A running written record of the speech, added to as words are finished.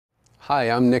Hi,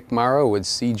 I'm Nick Marra with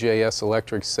CJS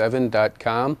Electric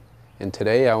 7.com, and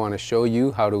today I want to show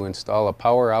you how to install a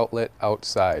power outlet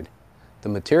outside. The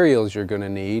materials you're going to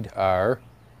need are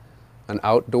an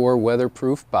outdoor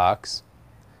weatherproof box,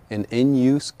 an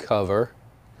in-use cover,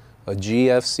 a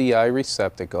GFCI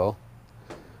receptacle,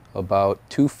 about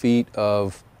 2 feet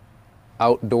of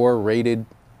outdoor rated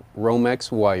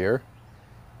Romex wire,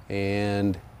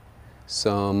 and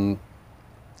some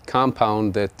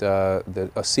compound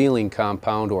a sealing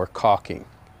compound or caulking.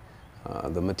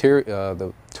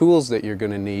 The tools that you're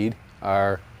going to need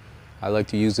are, I like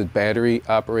to use a battery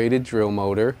operated drill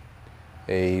motor,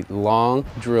 a long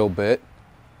drill bit.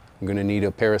 I'm going to need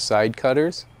a pair of side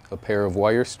cutters, a pair of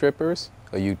wire strippers,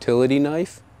 a utility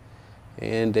knife,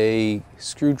 and a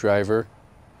screwdriver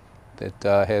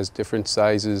that has different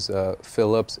sizes,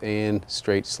 Phillips and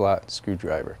straight slot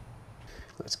screwdriver.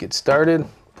 Let's get started.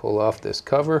 Pull off this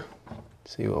cover.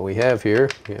 See what we have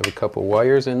here. We have a couple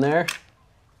wires in there.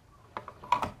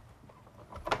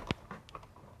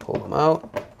 Pull them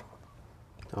out.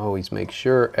 Always make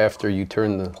sure after you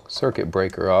turn the circuit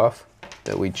breaker off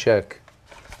that we check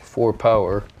for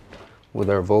power with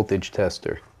our voltage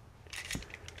tester.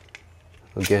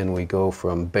 Again, we go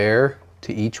from bare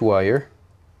to each wire.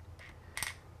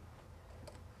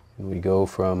 And we go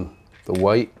from the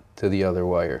white to the other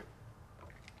wire.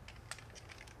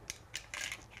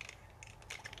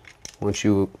 Once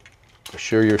you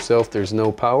assure yourself there's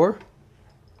no power,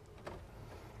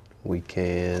 we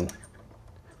can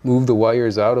move the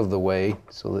wires out of the way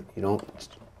so that you don't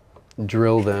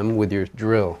drill them with your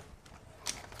drill.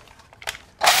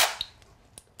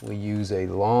 We use a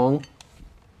long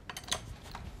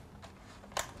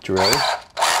drill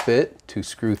bit to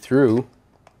screw through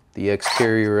the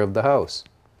exterior of the house.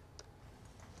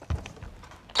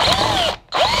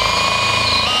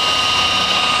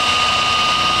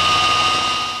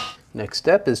 Next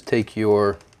step is take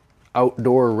your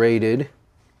outdoor rated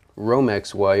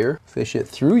Romex wire, fish it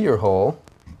through your hole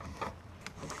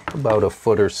about a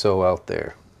foot or so out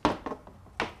there. You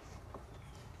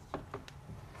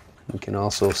can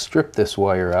also strip this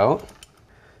wire out.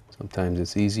 Sometimes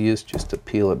it's easiest just to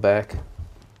peel it back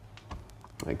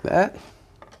like that.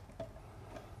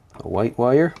 A white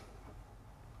wire.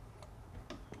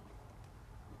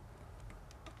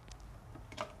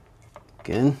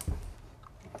 Again,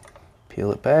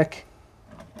 peel it back,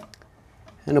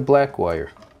 and a black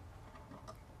wire.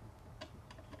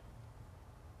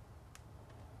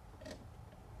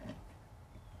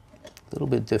 A little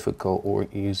bit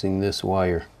difficult using this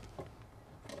wire.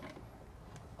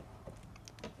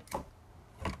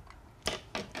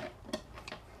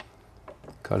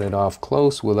 Cut it off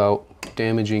close without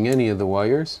damaging any of the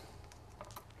wires.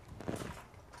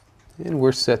 And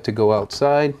we're set to go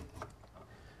outside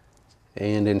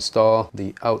and install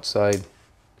the outside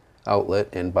outlet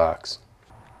and box.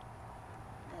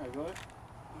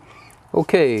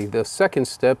 Okay, the second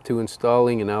step to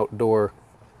installing an outdoor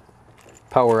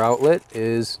power outlet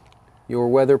is your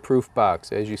weatherproof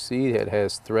box. As you see, it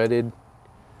has threaded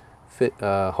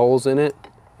holes in it,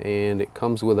 and it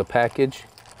comes with a package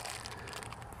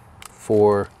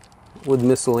with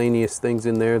miscellaneous things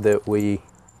in there that we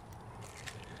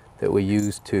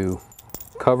use to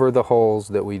cover the holes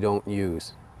that we don't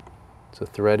use. It's a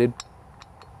threaded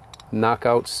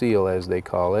knockout seal, as they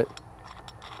call it.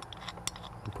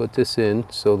 Put this in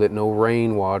so that no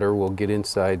rainwater will get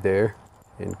inside there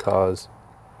and cause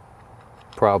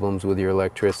problems with your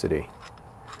electricity.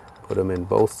 Put them in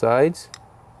both sides.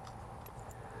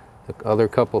 The other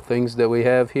couple things that we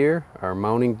have here are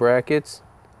mounting brackets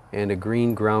and a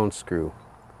green ground screw.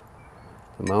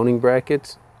 The mounting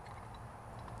brackets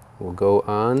will go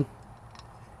on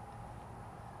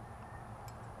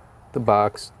the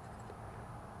box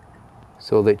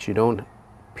so that you don't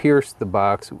pierce the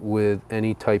box with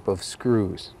any type of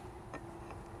screws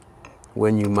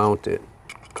when you mount it,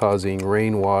 causing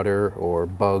rainwater or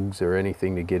bugs or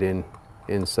anything to get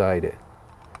inside it.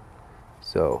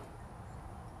 So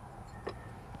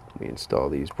we install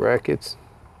these brackets.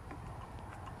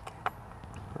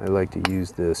 I like to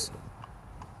use this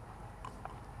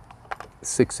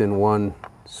 6-in-1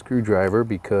 screwdriver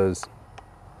because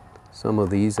some of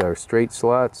these are straight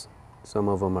slots, some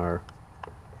of them are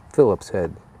Phillips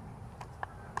head.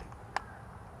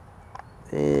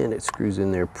 And it screws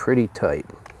in there pretty tight.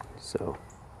 So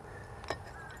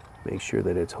make sure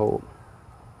that it holds.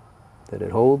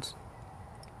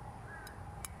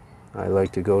 I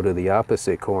like to go to the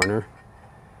opposite corner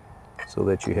so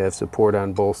that you have support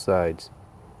on both sides.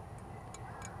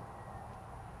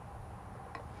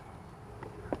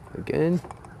 Again,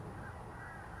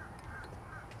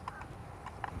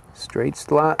 straight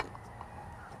slot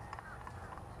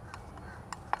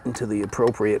into the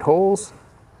appropriate holes.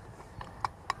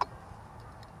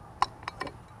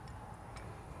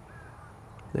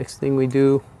 Next thing we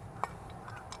do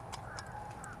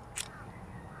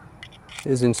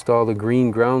is install the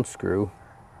green ground screw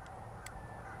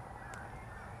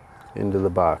into the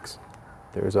box.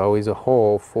 There's always a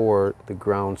hole for the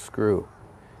ground screw.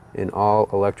 In all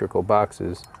electrical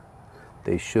boxes,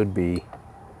 they should be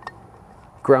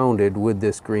grounded with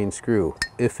this green screw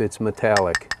if it's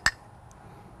metallic.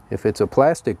 If it's a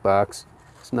plastic box,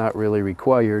 it's not really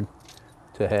required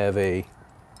to have a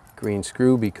green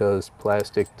screw because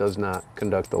plastic does not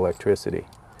conduct electricity.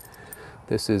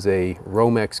 This is a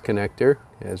Romex connector,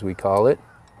 as we call it,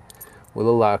 with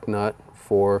a lock nut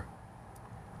for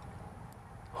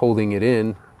holding it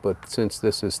in, but since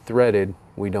this is threaded,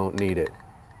 we don't need it.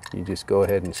 You just go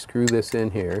ahead and screw this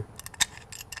in here.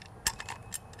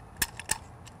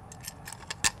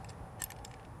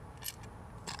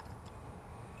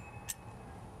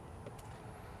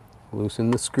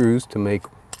 Loosen the screws to make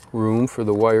room for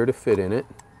the wire to fit in it.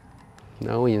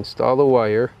 Now we install the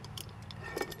wire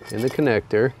in the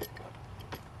connector,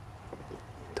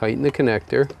 tighten the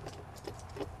connector,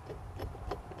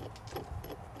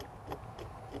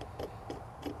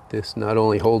 this not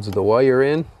only holds the wire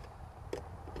in,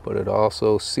 but it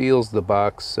also seals the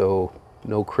box so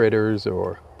no critters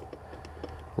or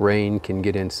rain can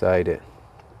get inside it.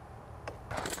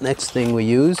 Next thing we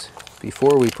use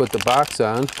before we put the box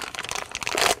on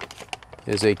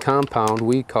is a compound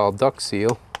we call duct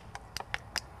seal,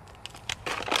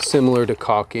 similar to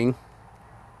caulking,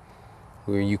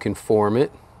 where you can form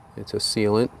it. It's a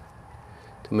sealant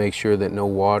to make sure that no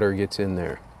water gets in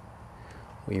there.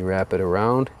 We wrap it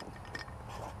around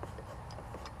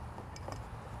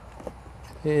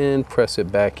and press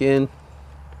it back in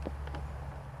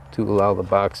to allow the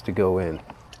box to go in.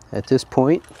 At this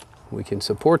point, we can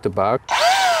support the box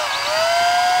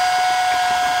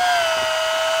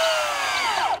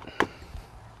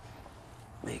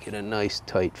make it a nice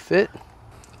tight fit.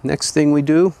 Next thing we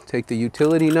do, take the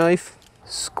utility knife,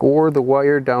 score the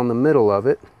wire down the middle of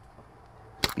it.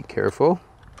 Be careful.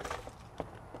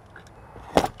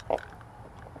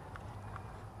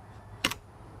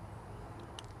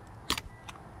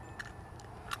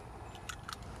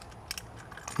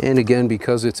 And again,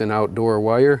 because it's an outdoor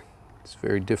wire, it's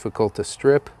very difficult to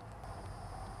strip.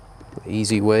 The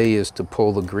easy way is to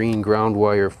pull the green ground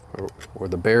wire or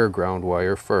the bare ground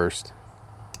wire first,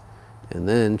 and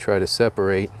then try to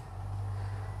separate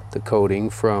the coating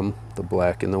from the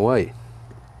black and the white,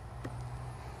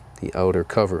 the outer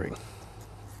covering.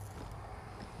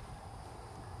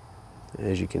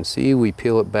 As you can see, we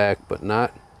peel it back, but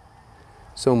not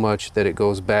so much that it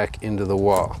goes back into the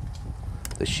wall.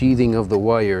 The sheathing of the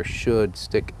wire should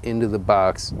stick into the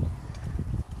box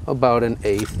about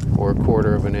 1/8 or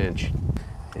 1/4 of an inch.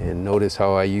 And notice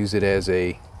how I use it as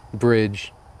a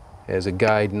bridge, as a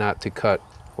guide not to cut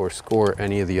or score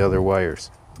any of the other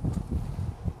wires.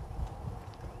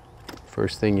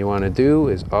 First thing you want to do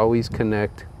is always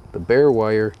connect the bare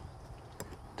wire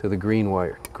to the green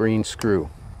wire, green screw.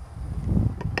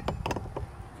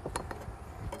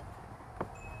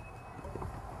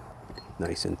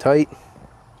 Nice and tight.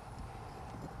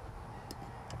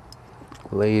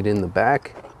 Lay it in the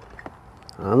back,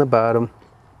 on the bottom.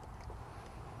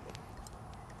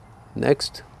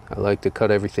 Next, I like to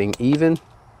cut everything even.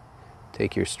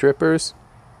 Take your strippers.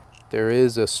 There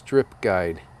is a strip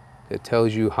guide that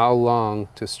tells you how long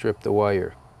to strip the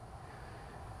wire.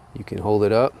 You can hold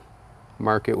it up,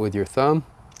 mark it with your thumb,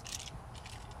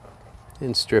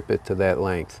 and strip it to that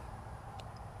length.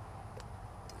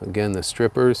 Again, the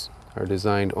strippers are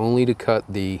designed only to cut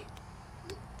the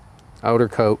outer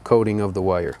coating of the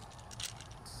wire.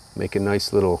 Make a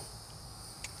nice little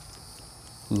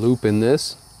loop in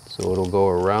this so it'll go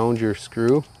around your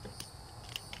screw.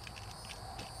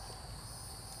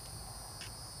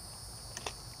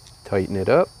 Tighten it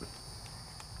up.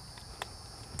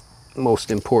 Most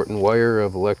important wire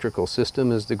of electrical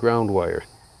system is the ground wire.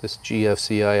 This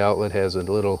GFCI outlet has a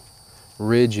little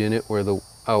ridge in it where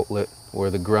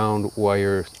the ground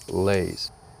wire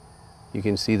lays. You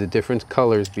can see the different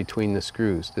colors between the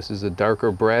screws. This is a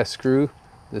darker brass screw.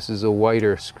 This is a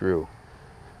whiter screw.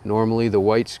 Normally the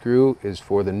white screw is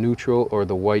for the neutral or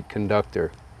the white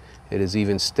conductor. It is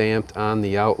even stamped on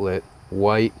the outlet,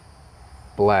 white,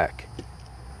 black.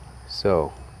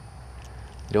 So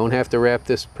you don't have to wrap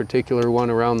this particular one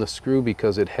around the screw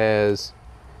because it has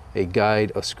a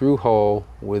guide, a screw hole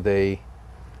with a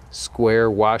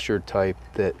square washer type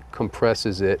that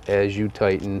compresses it as you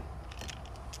tighten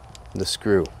the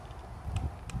screw.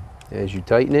 As you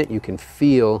tighten it, you can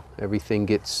feel everything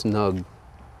get snug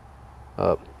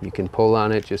up. You can pull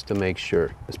on it just to make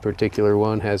sure. This particular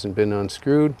one hasn't been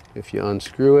unscrewed. If you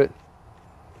unscrew it,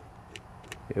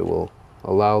 it will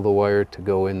allow the wire to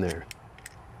go in there.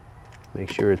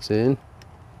 Make sure it's in.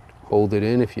 Hold it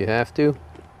in if you have to.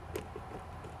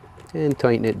 And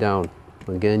tighten it down.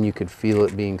 Again, you could feel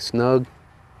it being snug.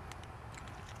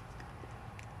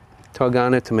 Tug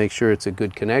on it to make sure it's a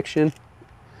good connection.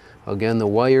 Again, the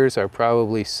wires are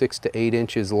probably 6 to 8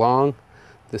 inches long.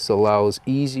 This allows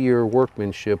easier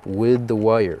workmanship with the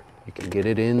wire. You can get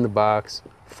it in the box,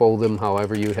 fold them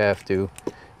however you have to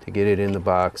get it in the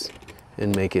box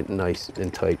and make it nice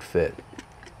and tight fit.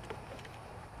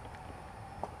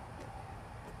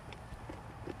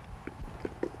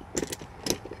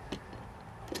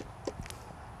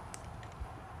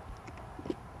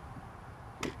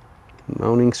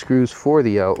 Mounting screws for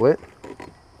the outlet.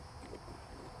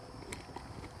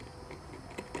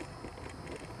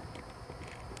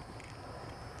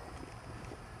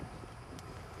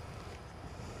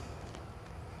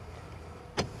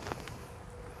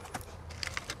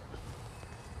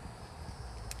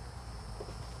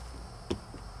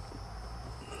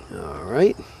 All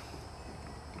right.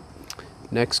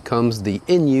 Next comes the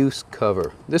in-use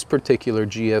cover. This particular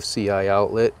GFCI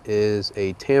outlet is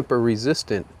a tamper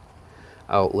resistant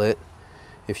outlet.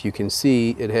 If you can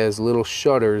see, it has little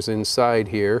shutters inside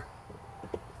here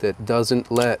that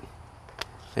doesn't let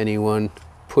anyone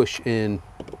push in.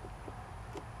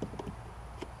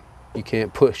 You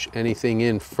can't push anything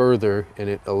in further, and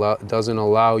it doesn't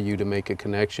allow you to make a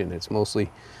connection. It's mostly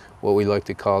what we like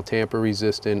to call tamper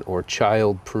resistant or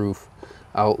child proof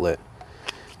outlet.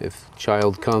 If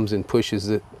child comes and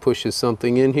pushes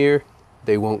something in here,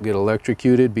 they won't get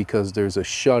electrocuted because there's a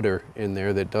shutter in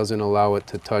there that doesn't allow it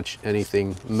to touch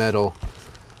anything metal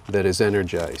that is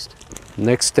energized.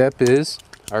 Next step is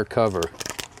our cover.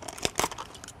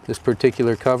 This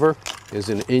particular cover is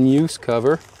an in-use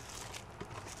cover.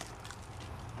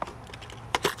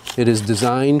 It is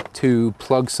designed to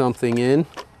plug something in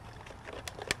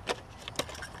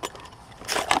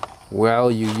while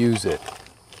you use it.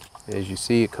 As you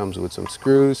see, it comes with some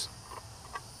screws,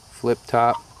 flip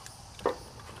top,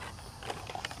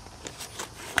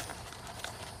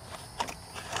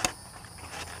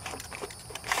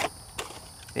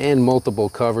 and multiple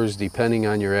covers depending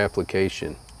on your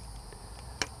application.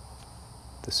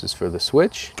 This is for the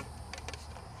switch.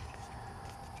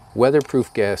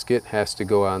 Weatherproof gasket has to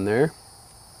go on there.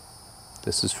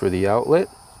 This is for the outlet,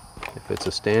 if it's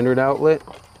a standard outlet.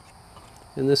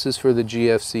 And this is for the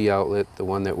GFC outlet, the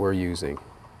one that we're using.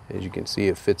 As you can see,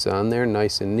 it fits on there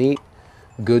nice and neat.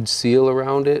 Good seal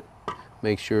around it.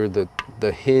 Make sure that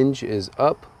the hinge is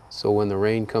up so when the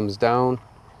rain comes down,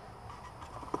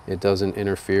 it doesn't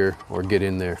interfere or get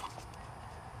in there.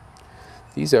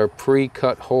 These are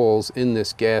pre-cut holes in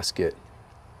this gasket.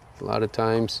 A lot of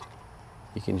times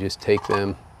you can just take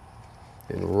them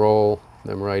and roll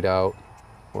them right out,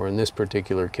 or in this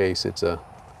particular case it's a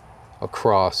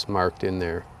cross marked in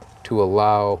there to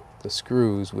allow the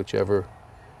screws, whichever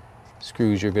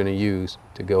screws you're going to use,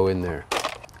 to go in there.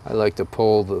 I like to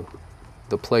pull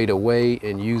the plate away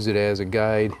and use it as a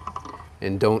guide,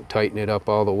 and don't tighten it up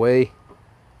all the way.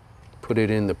 Put it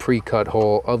in the pre-cut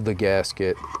hole of the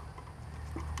gasket.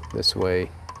 This way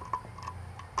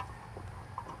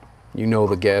you know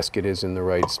the gasket is in the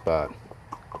right spot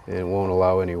and it won't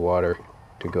allow any water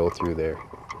to go through there.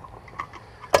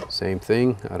 Same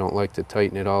thing, I don't like to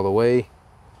tighten it all the way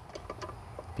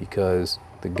because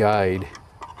the guide,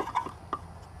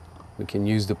 we can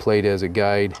use the plate as a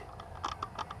guide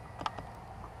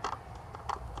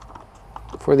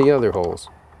for the other holes.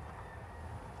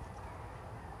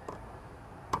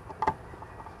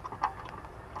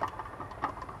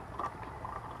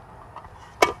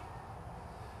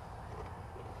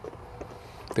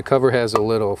 The cover has a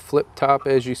little flip top,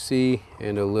 as you see,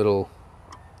 and a little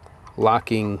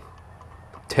locking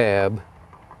tab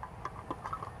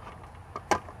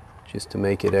just to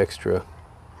make it extra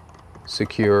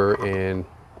secure and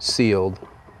sealed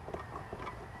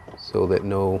so that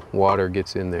no water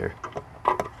gets in there.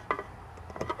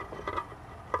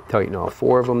 Tighten all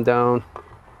 4 of them down.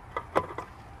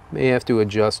 May have to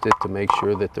adjust it to make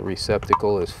sure that the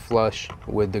receptacle is flush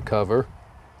with the cover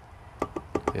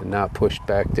and not pushed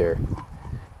back there.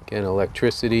 Again,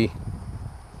 electricity.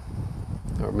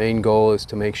 Our main goal is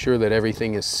to make sure that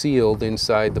everything is sealed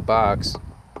inside the box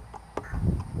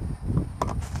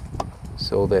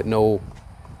so that no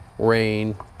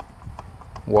rain,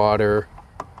 water,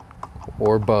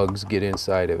 or bugs get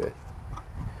inside of it.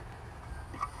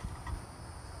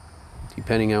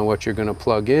 Depending on what you're going to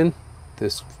plug in,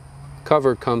 this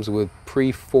cover comes with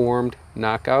pre-formed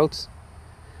knockouts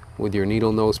with your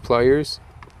needle nose pliers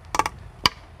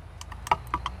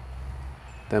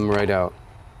them right out.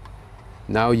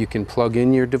 Now you can plug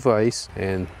in your device,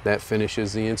 and that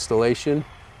finishes the installation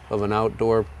of an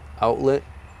outdoor outlet.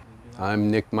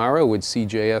 I'm Nick Marra with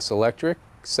CJS Electric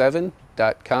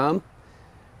 7.com,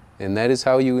 and that is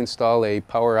how you install a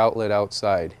power outlet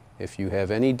outside. If you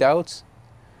have any doubts,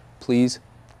 please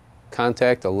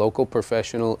contact a local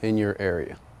professional in your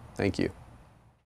area. Thank you.